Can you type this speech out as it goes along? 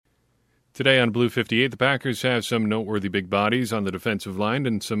Today on Blue 58, the Packers have some noteworthy big bodies on the defensive line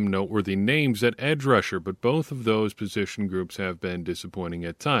and some noteworthy names at edge rusher, but both of those position groups have been disappointing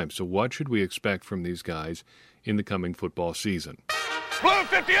at times. So what should we expect from these guys in the coming football season? Blue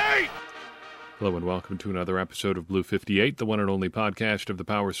 58! Hello and welcome to another episode of Blue 58, the one and only podcast of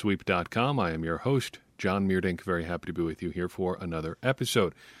thepowersweep.com. I am your host, John Meerdink. Very happy to be with you here for another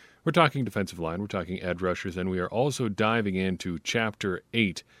episode. We're talking defensive line, we're talking edge rushers, and we are also diving into Chapter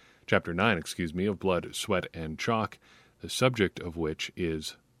 9, of Blood, Sweat, and Chalk, the subject of which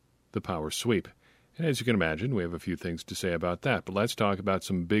is the power sweep. And as you can imagine, we have a few things to say about that, but let's talk about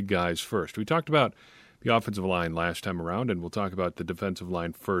some big guys first. We talked about the offensive line last time around, and we'll talk about the defensive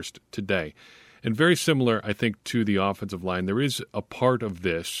line first today. And very similar, I think, to the offensive line, there is a part of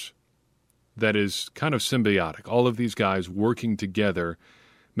this that is kind of symbiotic. All of these guys working together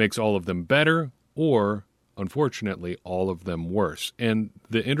makes all of them better, or unfortunately, all of them worse. And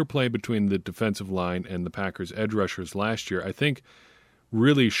the interplay between the defensive line and the Packers' edge rushers last year, I think,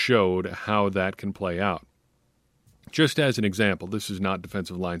 really showed how that can play out. Just as an example, this is not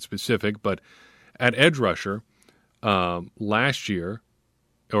defensive line specific, but at edge rusher, last year,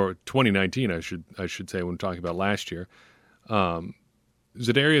 or 2019, I should say when talking about last year,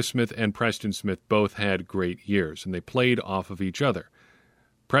 Za'Darius Smith and Preston Smith both had great years, and they played off of each other.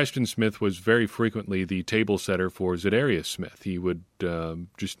 Preston Smith was very frequently the table setter for Za'Darius Smith. He would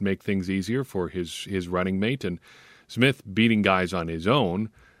just make things easier for his running mate, and Smith, beating guys on his own,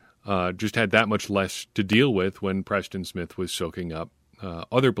 just had that much less to deal with when Preston Smith was soaking up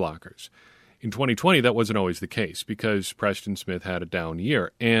other blockers. In 2020, that wasn't always the case because Preston Smith had a down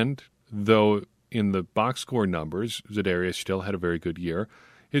year, and though in the box score numbers, Za'Darius still had a very good year,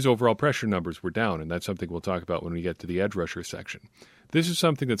 his overall pressure numbers were down, and that's something we'll talk about when we get to the edge rusher section. This is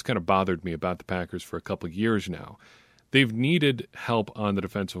something that's kind of bothered me about the Packers for a couple of years now. They've needed help on the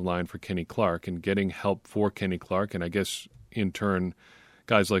defensive line for Kenny Clark, and getting help for Kenny Clark, and I guess in turn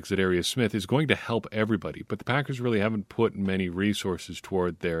guys like Za'Darius Smith, is going to help everybody. But the Packers really haven't put many resources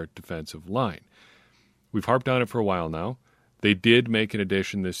toward their defensive line. We've harped on it for a while now. They did make an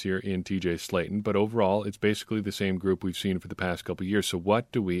addition this year in TJ Slaton, but overall it's basically the same group we've seen for the past couple of years. So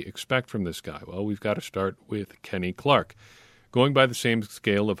what do we expect from this guy? Well, we've got to start with Kenny Clark. Going by the same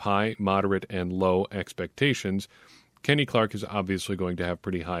scale of high, moderate, and low expectations, Kenny Clark is obviously going to have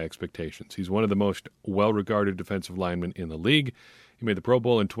pretty high expectations. He's one of the most well-regarded defensive linemen in the league. He made the Pro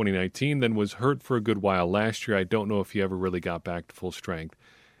Bowl in 2019, then was hurt for a good while last year. I don't know if he ever really got back to full strength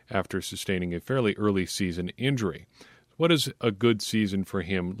after sustaining a fairly early season injury. What does a good season for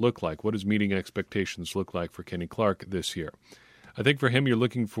him look like? What does meeting expectations look like for Kenny Clark this year? I think for him, you're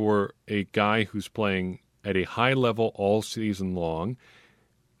looking for a guy who's playing at a high level all season long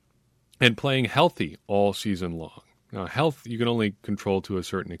and playing healthy all season long. Now, health you can only control to a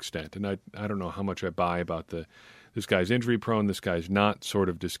certain extent, and I don't know how much I buy about this guy's injury prone, this guy's not sort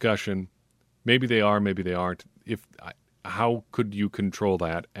of discussion. Maybe they are, maybe they aren't. How could you control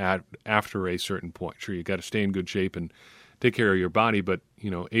that after a certain point? Sure, you got to stay in good shape and take care of your body, but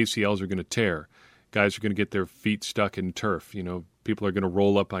ACLs are going to tear. Guys are going to get their feet stuck in turf. People are going to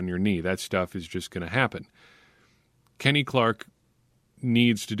roll up on your knee. That stuff is just going to happen. Kenny Clark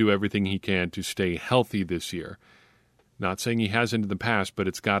needs to do everything he can to stay healthy this year. Not saying he hasn't in the past, but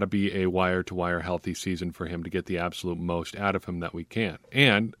it's got to be a wire-to-wire healthy season for him to get the absolute most out of him that we can.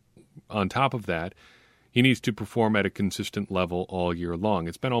 And on top of that, he needs to perform at a consistent level all year long.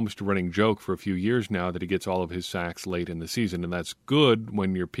 It's been almost a running joke for a few years now that he gets all of his sacks late in the season, and that's good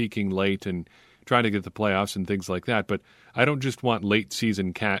when you're peaking late and trying to get the playoffs and things like that. But I don't just want late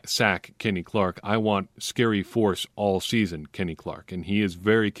season sack Kenny Clark. I want scary force all season Kenny Clark, and he is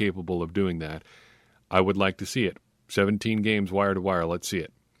very capable of doing that. I would like to see it. 17 games wire to wire. Let's see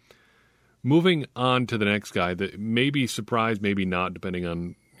it. Moving on to the next guy that may be surprised, maybe not, depending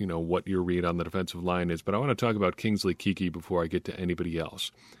on what your read on the defensive line is. But I want to talk about Kingsley Keke before I get to anybody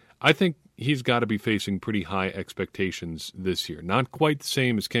else. I think he's got to be facing pretty high expectations this year. Not quite the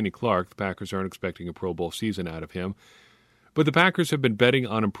same as Kenny Clark. The Packers aren't expecting a Pro Bowl season out of him. But the Packers have been betting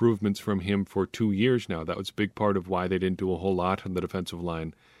on improvements from him for 2 years now. That was a big part of why they didn't do a whole lot on the defensive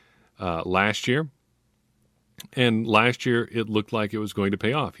line last year. And last year, it looked like it was going to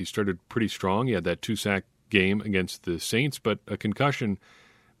pay off. He started pretty strong. He had that 2-sack game against the Saints, but a concussion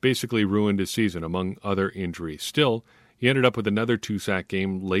basically ruined his season, among other injuries. Still, he ended up with another 2-sack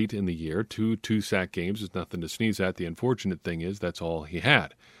game late in the year. 2-sack games is nothing to sneeze at. The unfortunate thing is that's all he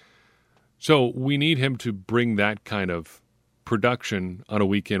had. So we need him to bring that kind of production on a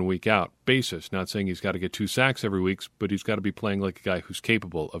week-in, week-out basis. Not saying he's got to get 2 sacks every week, but he's got to be playing like a guy who's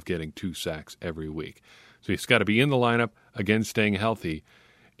capable of getting 2 sacks every week. So he's got to be in the lineup, again, staying healthy,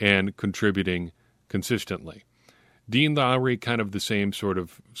 and contributing consistently. Dean Lowry, kind of the same sort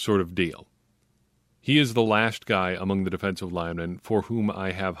of deal. He is the last guy among the defensive linemen for whom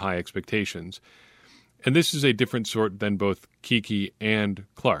I have high expectations. And this is a different sort than both Keke and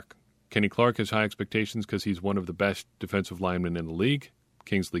Clark. Kenny Clark has high expectations because he's one of the best defensive linemen in the league.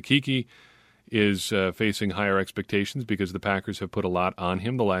 Kingsley Keke is facing higher expectations because the Packers have put a lot on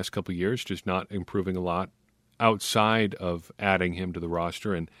him the last couple of years, just not improving a lot outside of adding him to the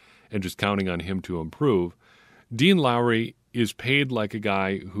roster and just counting on him to improve. Dean Lowry is paid like a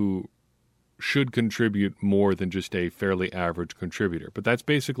guy who should contribute more than just a fairly average contributor. But that's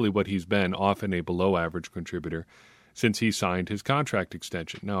basically what he's been, often a below-average contributor, since he signed his contract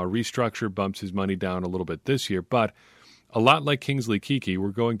extension. Now, a restructure bumps his money down a little bit this year, but a lot like Kingsley Keke, we're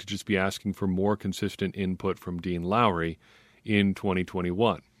going to just be asking for more consistent input from Dean Lowry in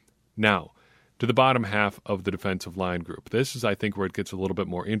 2021. Now, to the bottom half of the defensive line group. This is, I think, where it gets a little bit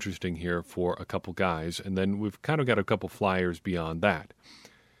more interesting here for a couple guys, and then we've kind of got a couple flyers beyond that.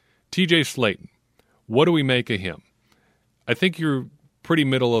 TJ Slaton, what do we make of him? I think you're pretty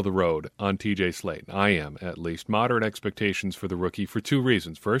middle of the road on TJ Slaton. I am, at least. Moderate expectations for the rookie for two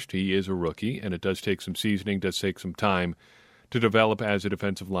reasons. First, he is a rookie, and it does take some seasoning, does take some time to develop as a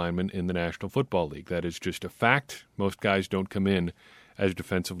defensive lineman in the National Football League. That is just a fact. Most guys don't come in as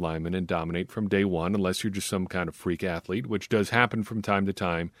defensive linemen and dominate from day one unless you're just some kind of freak athlete, which does happen from time to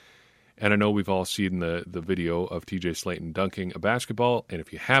time. And I know we've all seen the video of TJ Slaton dunking a basketball, and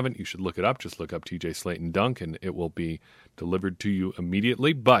if you haven't, you should look it up. Just look up TJ Slaton dunk, and it will be delivered to you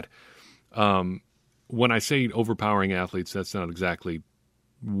immediately. But when I say overpowering athletes, that's not exactly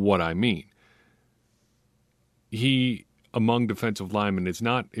what I mean. He, among defensive linemen,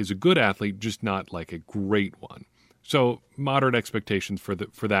 is a good athlete, just not like a great one. So moderate expectations for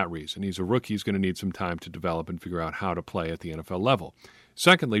that reason. He's a rookie. He's going to need some time to develop and figure out how to play at the NFL level.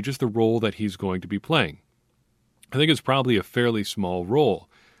 Secondly, just the role that he's going to be playing. I think it's probably a fairly small role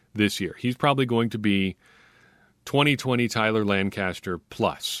this year. He's probably going to be 2020 Tyler Lancaster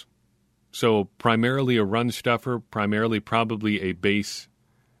plus. So primarily a run stuffer, primarily probably a base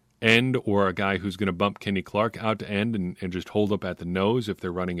end or a guy who's going to bump Kenny Clark out to end and just hold up at the nose if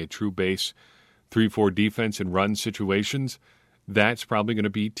they're running a true base 3-4 defense in run situations. That's probably going to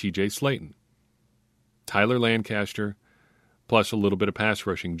be TJ Slaton. Tyler Lancaster plus a little bit of pass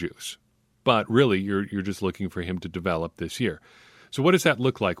rushing juice. But really, you're just looking for him to develop this year. So what does that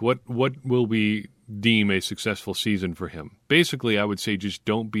look like? What will we deem a successful season for him? Basically, I would say just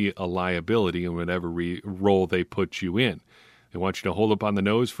don't be a liability in whatever role they put you in. They want you to hold up on the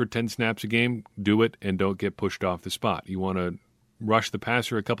nose for 10 snaps a game, do it, and don't get pushed off the spot. You want to rush the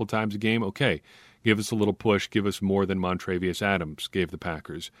passer a couple times a game? Okay, give us a little push, give us more than Montravius Adams gave the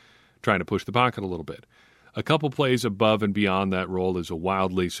Packers, trying to push the pocket a little bit. A couple plays above and beyond that role is a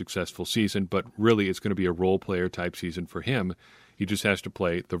wildly successful season, but really it's going to be a role player type season for him. He just has to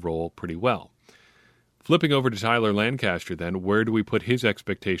play the role pretty well. Flipping over to Tyler Lancaster then, where do we put his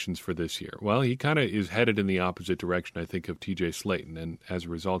expectations for this year? Well, he kind of is headed in the opposite direction, I think, of TJ Slaton, and as a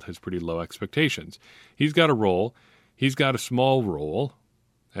result has pretty low expectations. He's got a role. He's got a small role,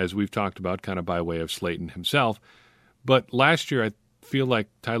 as we've talked about, kind of by way of Slaton himself. But last year, I feel like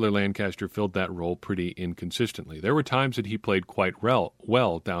Tyler Lancaster filled that role pretty inconsistently. There were times that he played quite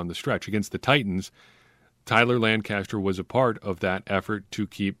well down the stretch. Against the Titans, Tyler Lancaster was a part of that effort to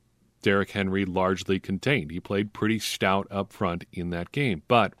keep Derrick Henry largely contained. He played pretty stout up front in that game.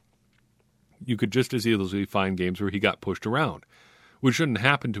 But you could just as easily find games where he got pushed around, which shouldn't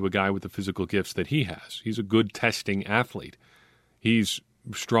happen to a guy with the physical gifts that he has. He's a good testing athlete. He's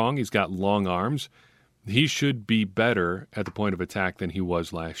strong. He's got long arms. He should be better at the point of attack than he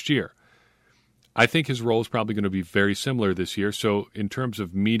was last year. I think his role is probably going to be very similar this year. So in terms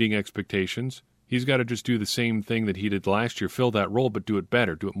of meeting expectations, he's got to just do the same thing that he did last year, fill that role, but do it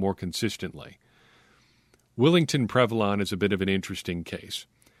better, do it more consistently. Willington Prevalon is a bit of an interesting case.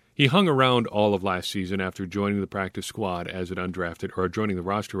 He hung around all of last season after joining the practice squad as an undrafted, or joining the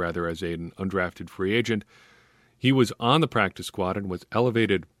roster rather, as an undrafted free agent. He was on the practice squad and was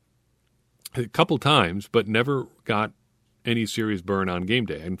elevated a couple times, but never got any serious burn on game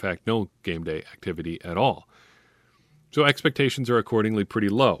day. In fact, no game day activity at all. So expectations are accordingly pretty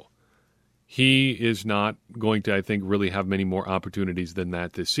low. He is not going to, I think, really have many more opportunities than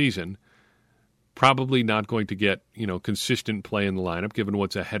that this season. Probably not going to get, consistent play in the lineup, given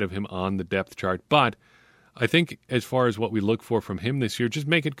what's ahead of him on the depth chart. But I think as far as what we look for from him this year, just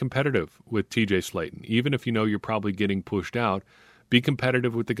make it competitive with TJ Slaton. Even if you know you're probably getting pushed out, be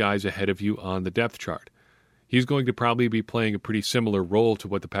competitive with the guys ahead of you on the depth chart. He's going to probably be playing a pretty similar role to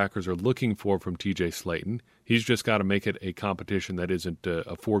what the Packers are looking for from TJ Slaton. He's just got to make it a competition that isn't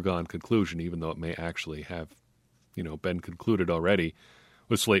a foregone conclusion, even though it may actually have, been concluded already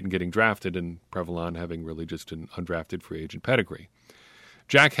with Slaton getting drafted and Prevalon having really just an undrafted free agent pedigree.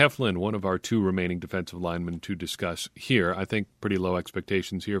 Jack Heflin, one of our two remaining defensive linemen to discuss here. I think pretty low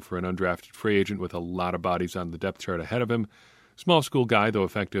expectations here for an undrafted free agent with a lot of bodies on the depth chart ahead of him. Small school guy, though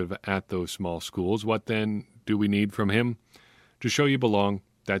effective at those small schools. What then do we need from him? To show you belong,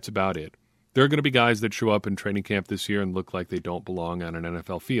 that's about it. There are going to be guys that show up in training camp this year and look like they don't belong on an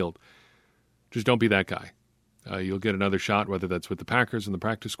NFL field. Just don't be that guy. You'll get another shot, whether that's with the Packers and the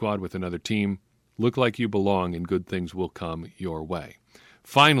practice squad, with another team. Look like you belong, and good things will come your way.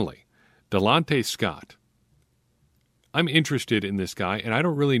 Finally, Delontae Scott. I'm interested in this guy, and I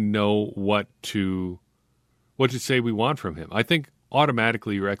don't really know what to say we want from him. I think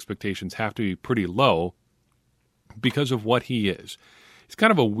automatically your expectations have to be pretty low because of what he is. He's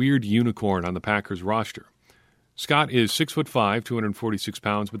kind of a weird unicorn on the Packers roster. Scott is 6'5", 246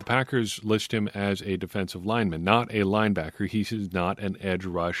 pounds, but the Packers list him as a defensive lineman, not a linebacker. He's not an edge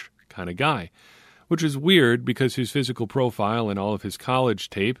rush kind of guy, which is weird because his physical profile and all of his college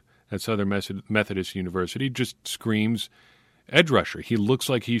tape at Southern Methodist University just screams edge rusher. He looks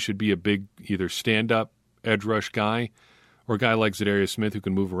like he should be a big either stand-up edge rush guy or a guy like Za'Darius Smith who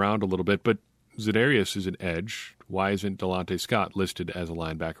can move around a little bit, but Za'Darius is an edge. Why isn't Delontae Scott listed as a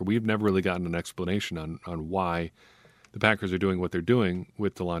linebacker? We've never really gotten an explanation on why the Packers are doing what they're doing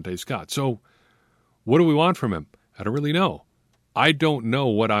with Delontae Scott. So what do we want from him? I don't really know. I don't know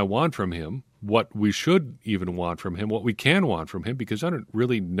what I want from him, what we should even want from him, what we can want from him, because I don't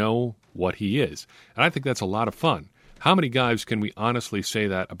really know what he is. And I think that's a lot of fun. How many guys can we honestly say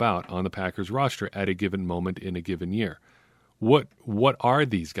that about on the Packers roster at a given moment in a given year? What are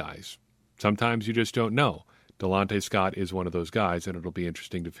these guys? Sometimes you just don't know. Delontae Scott is one of those guys, and it'll be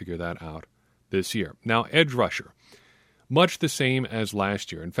interesting to figure that out this year. Now, edge rusher, much the same as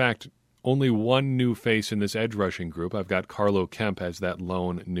last year. In fact, only one new face in this edge rushing group. I've got Carlo Kemp as that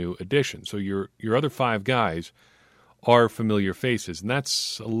lone new addition. So your other five guys are familiar faces, and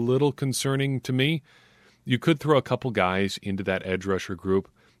that's a little concerning to me. You could throw a couple guys into that edge rusher group.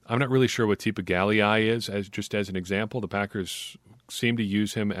 I'm not really sure what Tipa Galeai is, as an example. The Packers seem to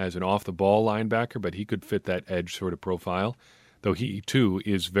use him as an off-the-ball linebacker, but he could fit that edge sort of profile, though he, too,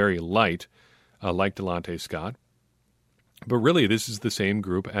 is very light, like Delontae Scott. But really, this is the same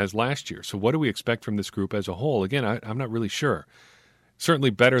group as last year. So what do we expect from this group as a whole? Again, I'm not really sure.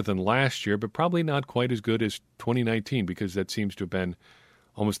 Certainly better than last year, but probably not quite as good as 2019, because that seems to have been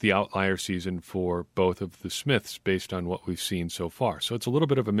almost the outlier season for both of the Smiths based on what we've seen so far. So it's a little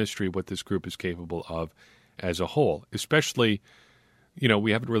bit of a mystery what this group is capable of as a whole, especially,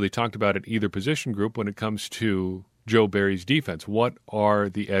 we haven't really talked about it either position group when it comes to Joe Barry's defense. What are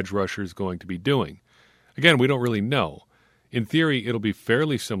the edge rushers going to be doing? Again, we don't really know. In theory, it'll be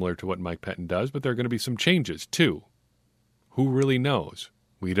fairly similar to what Mike Pettin does, but there are going to be some changes too. Who really knows?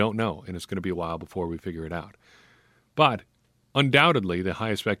 We don't know, and it's going to be a while before we figure it out. But undoubtedly, the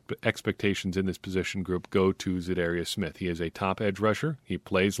highest expectations in this position group go to Za'Darius Smith. He is a top edge rusher. He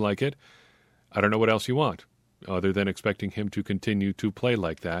plays like it. I don't know what else you want, other than expecting him to continue to play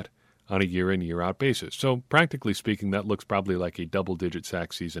like that on a year-in, year-out basis. So practically speaking, that looks probably like a double-digit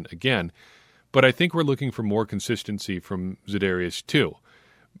sack season again. But I think we're looking for more consistency from Za'Darius too.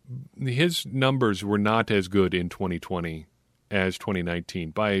 His numbers were not as good in 2020 as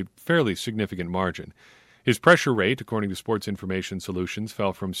 2019 by a fairly significant margin. His pressure rate, according to Sports Information Solutions,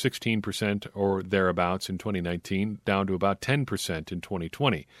 fell from 16% or thereabouts in 2019 down to about 10% in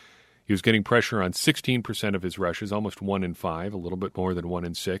 2020. He was getting pressure on 16% of his rushes, almost 1 in 5, a little bit more than 1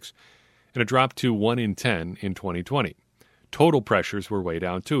 in 6, and it dropped to 1 in 10 in 2020. Total pressures were way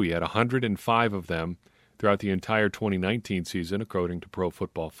down, too. He had 105 of them throughout the entire 2019 season, according to Pro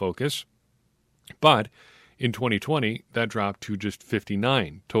Football Focus. But in 2020, that dropped to just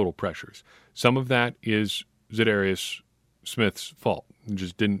 59 total pressures. Some of that is Za'Darius Smith's fault. He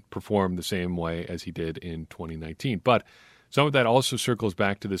just didn't perform the same way as he did in 2019. But some of that also circles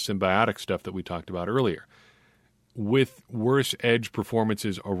back to the symbiotic stuff that we talked about earlier. With worse edge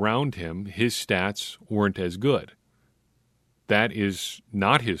performances around him, his stats weren't as good. That is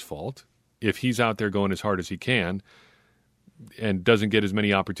not his fault. If he's out there going as hard as he can and doesn't get as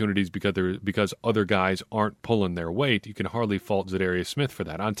many opportunities because other guys aren't pulling their weight, you can hardly fault Za'Darius Smith for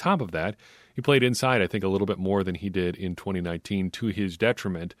that. On top of that, he played inside, I think, a little bit more than he did in 2019 to his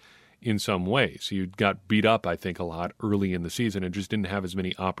detriment in some ways. He got beat up, I think, a lot early in the season and just didn't have as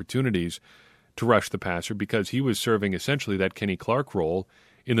many opportunities to rush the passer because he was serving essentially that Kenny Clark role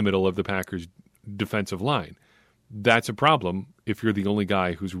in the middle of the Packers' defensive line. That's a problem if you're the only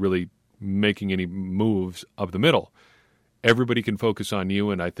guy who's really making any moves up the middle. Everybody can focus on you,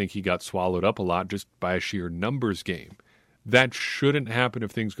 and I think he got swallowed up a lot just by a sheer numbers game. That shouldn't happen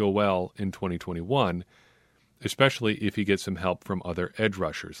if things go well in 2021, especially if he gets some help from other edge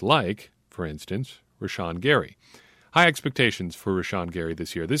rushers, like, for instance, Rashawn Gary. High expectations for Rashawn Gary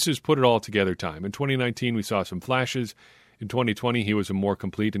this year. This is put it all together time. In 2019, we saw some flashes. In 2020, he was a more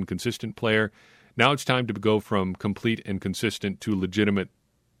complete and consistent player. Now it's time to go from complete and consistent to legitimate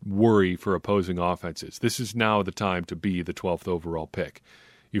worry for opposing offenses. This is now the time to be the 12th overall pick.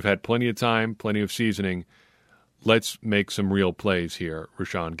 You've had plenty of time, plenty of seasoning. Let's make some real plays here,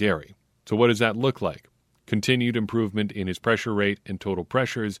 Rashawn Gary. So what does that look like? Continued improvement in his pressure rate and total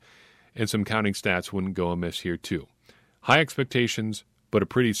pressures, and some counting stats wouldn't go amiss here too. High expectations, but a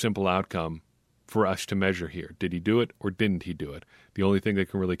pretty simple outcome for us to measure here. Did he do it or didn't he do it? The only thing that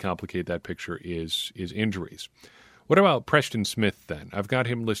can really complicate that picture is injuries. What about Preston Smith then? I've got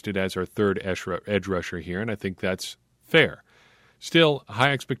him listed as our third edge rusher here, and I think that's fair. Still,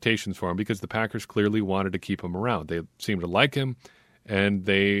 high expectations for him because the Packers clearly wanted to keep him around. They seemed to like him, and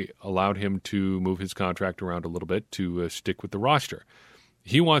they allowed him to move his contract around a little bit to stick with the roster.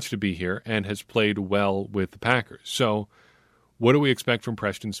 He wants to be here and has played well with the Packers. So what do we expect from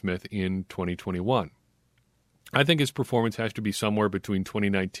Preston Smith in 2021? I think his performance has to be somewhere between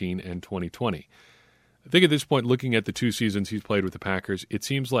 2019 and 2020. I think at this point, looking at the 2 seasons he's played with the Packers, it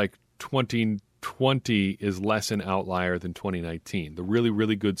seems like 2020 is less an outlier than 2019. The really,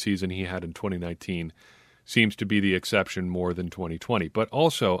 really good season he had in 2019 seems to be the exception more than 2020. But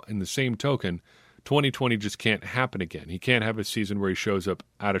also, in the same token, 2020 just can't happen again. He can't have a season where he shows up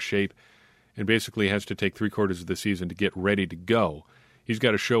out of shape and basically has to take 3/4 of the season to get ready to go. He's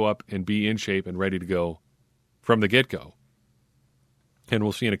got to show up and be in shape and ready to go from the get-go. And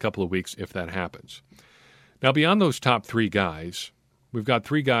we'll see in a couple of weeks if that happens. Now, beyond those top 3 guys, we've got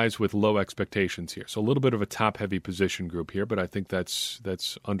 3 guys with low expectations here. So a little bit of a top-heavy position group here, but I think that's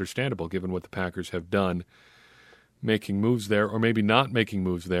understandable given what the Packers have done making moves there, or maybe not making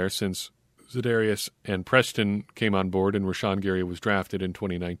moves there since Za'Darius and Preston came on board and Rashawn Gary was drafted in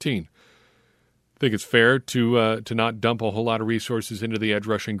 2019. I think it's fair to not dump a whole lot of resources into the edge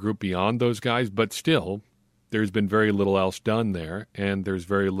rushing group beyond those guys, but still, there's been very little else done there, and there's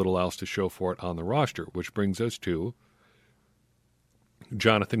very little else to show for it on the roster, which brings us to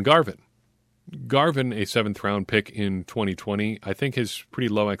Jonathan Garvin. Garvin, a 7th-round pick in 2020, I think has pretty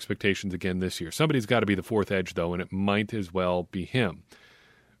low expectations again this year. Somebody's got to be the 4th edge, though, and it might as well be him.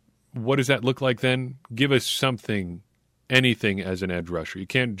 What does that look like then? Give us something, anything as an edge rusher. You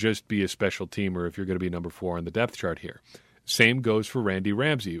can't just be a special teamer if you're going to be number 4 on the depth chart here. Same goes for Randy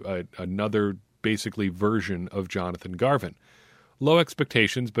Ramsey, another basically version of Jonathan Garvin. Low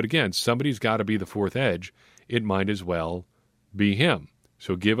expectations, but again, somebody's got to be the 4th edge. It might as well be him.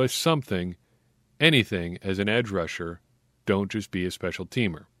 So give us something, anything as an edge rusher. Don't just be a special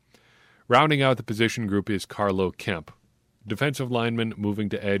teamer. Rounding out the position group is Carlo Kemp. Defensive lineman moving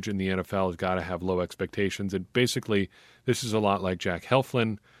to edge in the NFL has got to have low expectations. And basically, this is a lot like Jack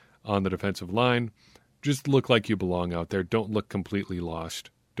Helflin on the defensive line. Just look like you belong out there. Don't look completely lost.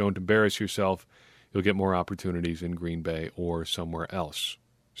 Don't embarrass yourself. You'll get more opportunities in Green Bay or somewhere else.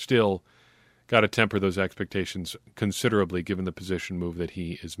 Still, got to temper those expectations considerably given the position move that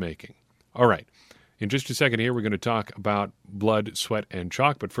he is making. All right. In just a second here, we're going to talk about blood, sweat, and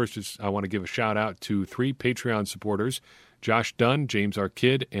chalk. But first, I want to give a shout-out to 3 Patreon supporters, Josh Dunn, James R.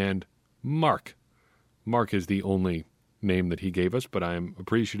 Kidd, and Mark. Mark is the only name that he gave us, but I am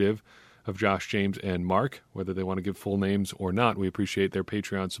appreciative of Josh, James, and Mark. Whether they want to give full names or not, we appreciate their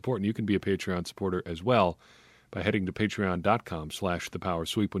Patreon support. And you can be a Patreon supporter as well by heading to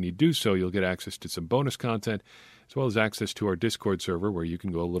patreon.com/thepowersweep. When you do so, you'll get access to some bonus content, as well as access to our Discord server where you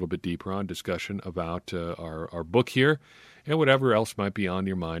can go a little bit deeper on discussion about our book here and whatever else might be on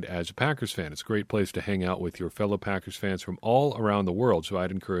your mind as a Packers fan. It's a great place to hang out with your fellow Packers fans from all around the world, so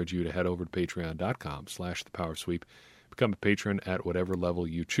I'd encourage you to head over to patreon.com/thepowersweep, become a patron at whatever level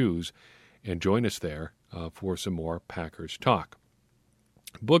you choose, and join us there for some more Packers talk.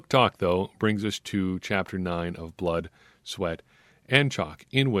 Book talk, though, brings us to Chapter 9 of Blood, Sweat, and Chalk,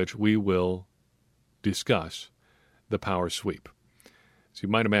 in which we will discuss the power sweep. So you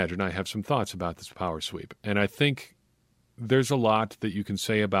might imagine I have some thoughts about this power sweep, and I think there's a lot that you can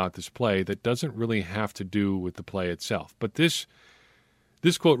say about this play that doesn't really have to do with the play itself. But this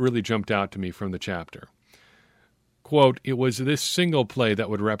quote really jumped out to me from the chapter. Quote, "It was this single play that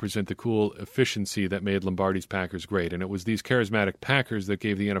would represent the cool efficiency that made Lombardi's Packers great, and it was these charismatic Packers that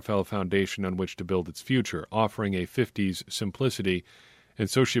gave the NFL a foundation on which to build its future, offering a 50s simplicity and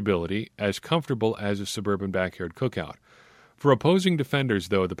sociability as comfortable as a suburban backyard cookout. For opposing defenders,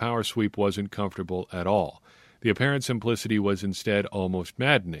 though, the power sweep wasn't comfortable at all. The apparent simplicity was instead almost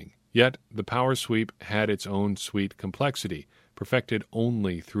maddening. Yet the power sweep had its own sweet complexity, perfected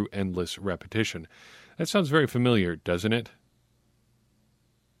only through endless repetition. That sounds very familiar, doesn't it?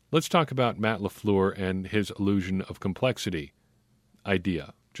 Let's talk about Matt LaFleur and his illusion of complexity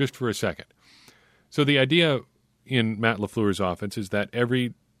idea, just for a second. So the idea in Matt LaFleur's offense is that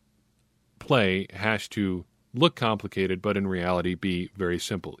every play has to look complicated, but in reality be very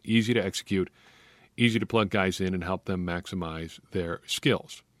simple, easy to execute, easy to plug guys in and help them maximize their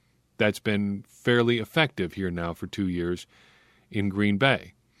skills. That's been fairly effective here now for 2 years in Green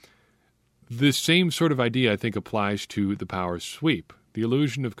Bay. This same sort of idea, I think, applies to the power sweep. The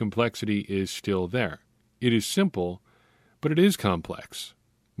illusion of complexity is still there. It is simple, but it is complex,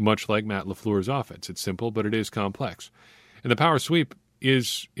 much like Matt LaFleur's offense. It's simple, but it is complex. And the power sweep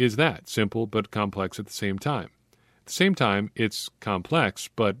is that, simple but complex at the same time. At the same time, it's complex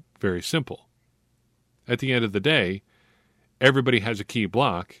but very simple. At the end of the day, everybody has a key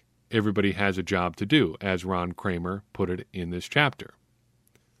block, everybody has a job to do, as Ron Kramer put it in this chapter.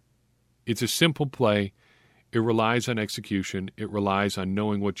 It's a simple play. It relies on execution. It relies on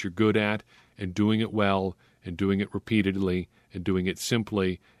knowing what you're good at and doing it well and doing it repeatedly and doing it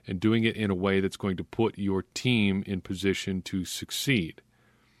simply and doing it in a way that's going to put your team in position to succeed.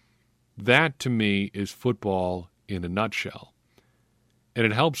 That, to me, is football in a nutshell. And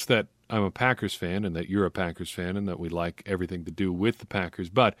it helps that I'm a Packers fan and that you're a Packers fan and that we like everything to do with the Packers.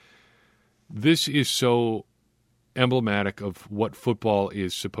 But this is so emblematic of what football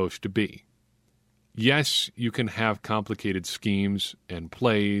is supposed to be. Yes, you can have complicated schemes and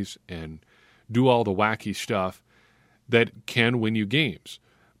plays and do all the wacky stuff that can win you games.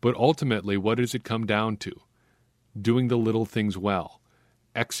 But ultimately, what does it come down to? Doing the little things well,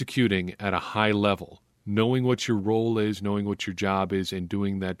 executing at a high level, knowing what your role is, knowing what your job is, and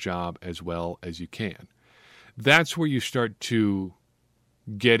doing that job as well as you can. That's where you start to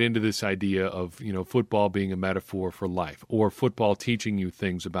get into this idea of, football being a metaphor for life, or football teaching you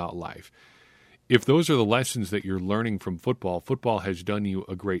things about life. If those are the lessons that you're learning from football, football has done you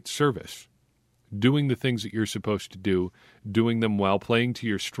a great service. Doing the things that you're supposed to do, doing them well, playing to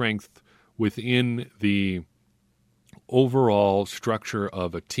your strength within the overall structure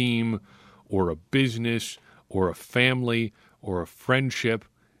of a team or a business or a family or a friendship,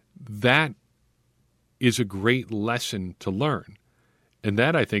 that is a great lesson to learn. And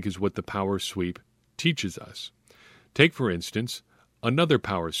that, I think, is what the power sweep teaches us. Take, for instance, another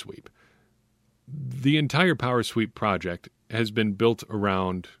power sweep. The entire power sweep project has been built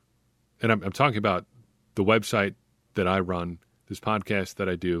around, and I'm talking about the website that I run, this podcast that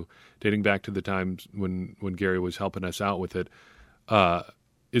I do, dating back to the times when Gary was helping us out with it,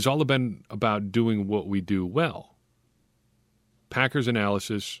 is all been about doing what we do well. Packers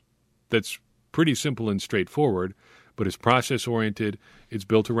analysis that's pretty simple and straightforward, but it's process-oriented. It's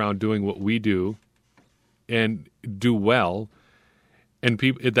built around doing what we do and do well. And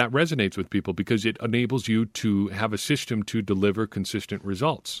that resonates with people because it enables you to have a system to deliver consistent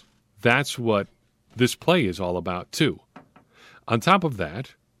results. That's what this play is all about, too. On top of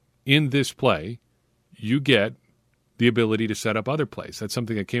that, in this play, you get the ability to set up other plays. That's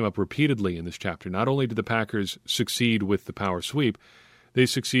something that came up repeatedly in this chapter. Not only did the Packers succeed with the power sweep, they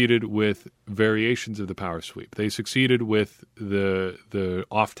succeeded with variations of the power sweep. They succeeded with the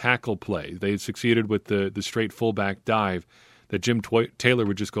off-tackle play. They succeeded with the straight fullback dive that Jim Taylor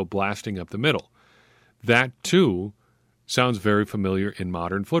would just go blasting up the middle. That, too, sounds very familiar in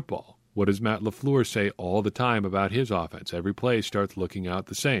modern football. What does Matt LaFleur say all the time about his offense? Every play starts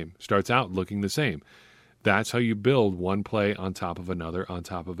out looking the same. That's how you build one play on top of another on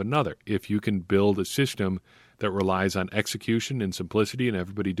top of another. If you can build a system that relies on execution and simplicity and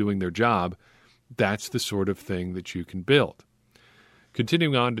everybody doing their job, that's the sort of thing that you can build.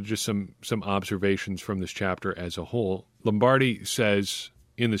 Continuing on to just some observations from this chapter as a whole, Lombardi says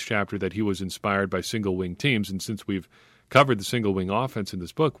in this chapter that he was inspired by single-wing teams, and since we've covered the single-wing offense in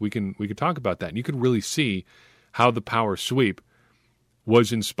this book, we can talk about that. And you can really see how the power sweep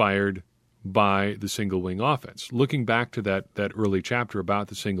was inspired by the single-wing offense. Looking back to that early chapter about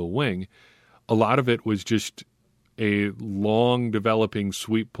the single-wing, a lot of it was just a long developing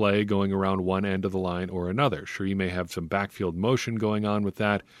sweep play going around one end of the line or another. Sure, you may have some backfield motion going on with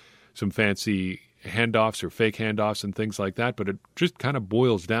that, some fancy handoffs or fake handoffs and things like that, but it just kind of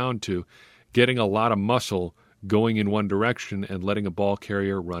boils down to getting a lot of muscle going in one direction and letting a ball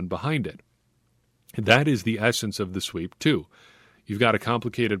carrier run behind it. That is the essence of the sweep, too. You've got a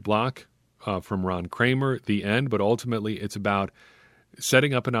complicated block from Ron Kramer at the end, but ultimately it's about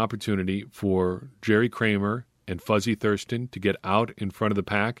setting up an opportunity for Jerry Kramer and Fuzzy Thurston to get out in front of the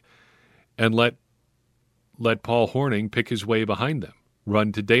pack and let Paul Hornung pick his way behind them,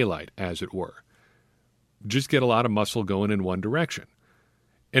 run to daylight, as it were. Just get a lot of muscle going in one direction.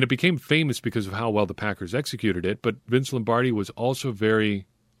 And it became famous because of how well the Packers executed it, but Vince Lombardi was also very,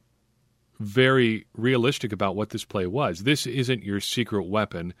 very realistic about what this play was. This isn't your secret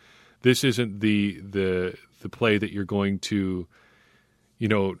weapon. This isn't the play that you're going to,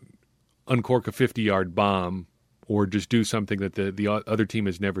 uncork a 50-yard bomb or just do something that the other team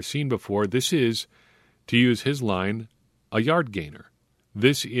has never seen before. This is, to use his line, a yard gainer.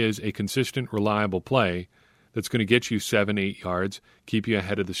 This is a consistent, reliable play that's going to get you 7-8 yards, keep you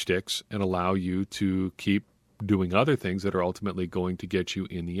ahead of the sticks, and allow you to keep doing other things that are ultimately going to get you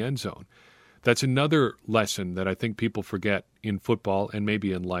in the end zone. That's another lesson that I think people forget in football and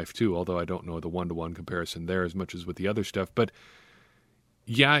maybe in life too, although I don't know the one-to-one comparison there as much as with the other stuff. But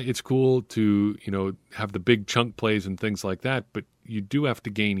yeah, it's cool to, have the big chunk plays and things like that, but you do have to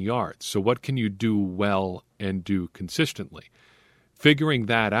gain yards. So what can you do well and do consistently? Figuring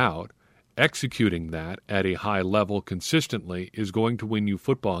that out, executing that at a high level consistently is going to win you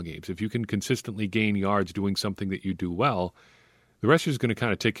football games. If you can consistently gain yards doing something that you do well, the rest is going to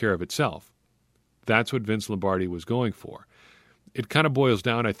kind of take care of itself. That's what Vince Lombardi was going for. It kind of boils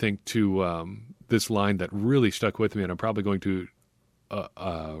down, I think, to this line that really stuck with me, and I'm probably going to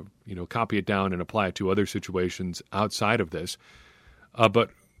copy it down and apply it to other situations outside of this.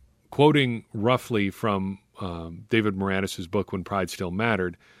 But quoting roughly from David Moranis' book, When Pride Still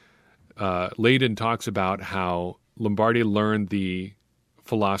Mattered, Layden talks about how Lombardi learned the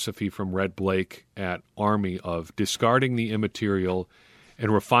philosophy from Red Blake at Army of discarding the immaterial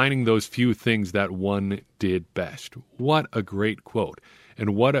and refining those few things that one did best. What a great quote.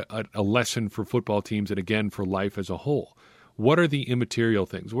 And what a lesson for football teams and, again, for life as a whole. What are the immaterial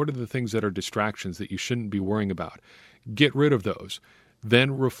things? What are the things that are distractions that you shouldn't be worrying about? Get rid of those.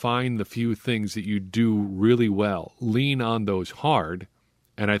 Then refine the few things that you do really well. Lean on those hard,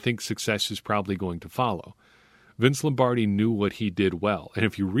 and I think success is probably going to follow. Vince Lombardi knew what he did well. And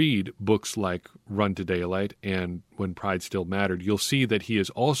if you read books like Run to Daylight and When Pride Still Mattered, you'll see that he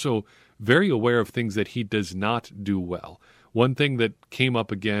is also very aware of things that he does not do well. One thing that came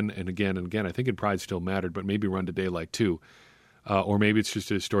up again and again and again, I think in Pride Still Mattered, but maybe Run to Daylight too, or maybe it's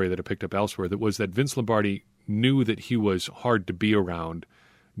just a story that I picked up elsewhere, that was that Vince Lombardi knew that he was hard to be around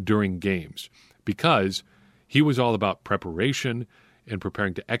during games because he was all about preparation and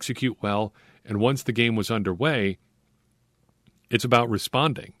preparing to execute well. And once the game was underway, it's about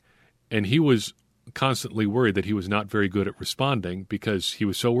responding. And he was constantly worried that he was not very good at responding because he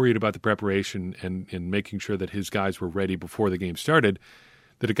was so worried about the preparation and making sure that his guys were ready before the game started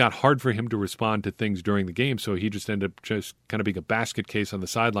that it got hard for him to respond to things during the game. So he just ended up just kind of being a basket case on the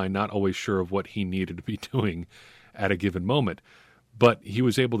sideline, not always sure of what he needed to be doing at a given moment. But he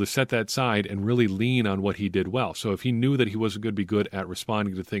was able to set that aside and really lean on what he did well. So if he knew that he wasn't going to be good at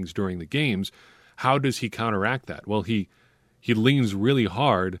responding to things during the games, how does he counteract that? Well, he leans really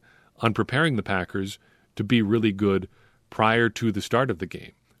hard on preparing the Packers to be really good prior to the start of the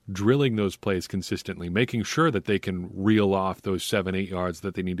game, drilling those plays consistently, making sure that they can reel off those 7-8 yards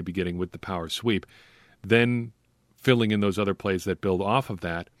that they need to be getting with the power sweep, then filling in those other plays that build off of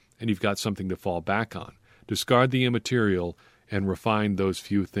that, and you've got something to fall back on. Discard the immaterial and refine those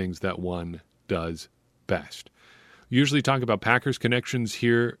few things that one does best. We usually talk about Packers connections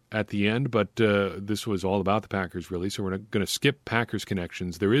here at the end, but this was all about the Packers, really, so we're going to skip Packers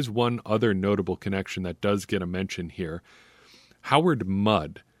connections. There is one other notable connection that does get a mention here. Howard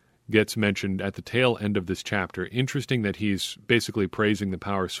Mudd gets mentioned at the tail end of this chapter. Interesting that he's basically praising the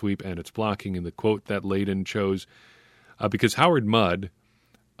power sweep and its blocking in the quote that Layden chose, because Howard Mudd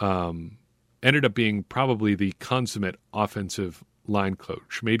ended up being probably the consummate offensive line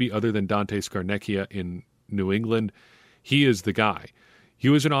coach. Maybe other than Dante Scarnecchia in New England, he is the guy. He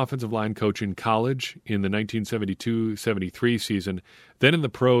was an offensive line coach in college in the 1972-73 season, then in the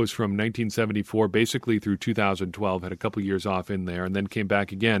pros from 1974 basically through 2012, had a couple years off in there, and then came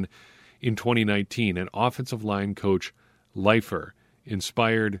back again in 2019. An offensive line coach lifer,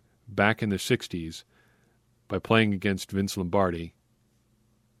 inspired back in the 60s by playing against Vince Lombardi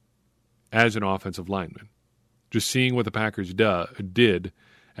as an offensive lineman. Just seeing what the Packers did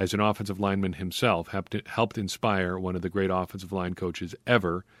as an offensive lineman himself helped inspire one of the great offensive line coaches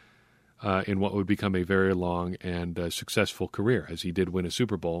ever in what would become a very long and successful career, as he did win a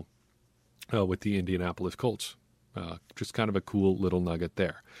Super Bowl with the Indianapolis Colts. Just kind of a cool little nugget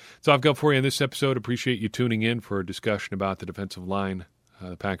there. So I've got for you in this episode. Appreciate you tuning in for a discussion about the defensive line,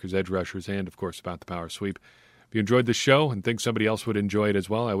 the Packers edge rushers, and, of course, about the power sweep. If you enjoyed the show and think somebody else would enjoy it as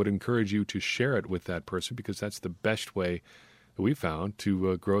well, I would encourage you to share it with that person, because that's the best way that we found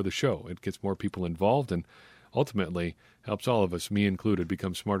to grow the show. It gets more people involved and ultimately helps all of us, me included,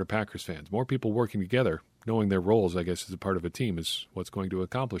 become smarter Packers fans. More people working together, knowing their roles, I guess, as a part of a team is what's going to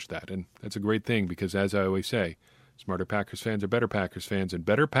accomplish that. And that's a great thing, because as I always say, smarter Packers fans are better Packers fans, and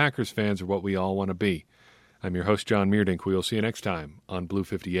better Packers fans are what we all want to be. I'm your host, John Meerdink. We will see you next time on Blue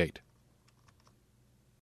 58.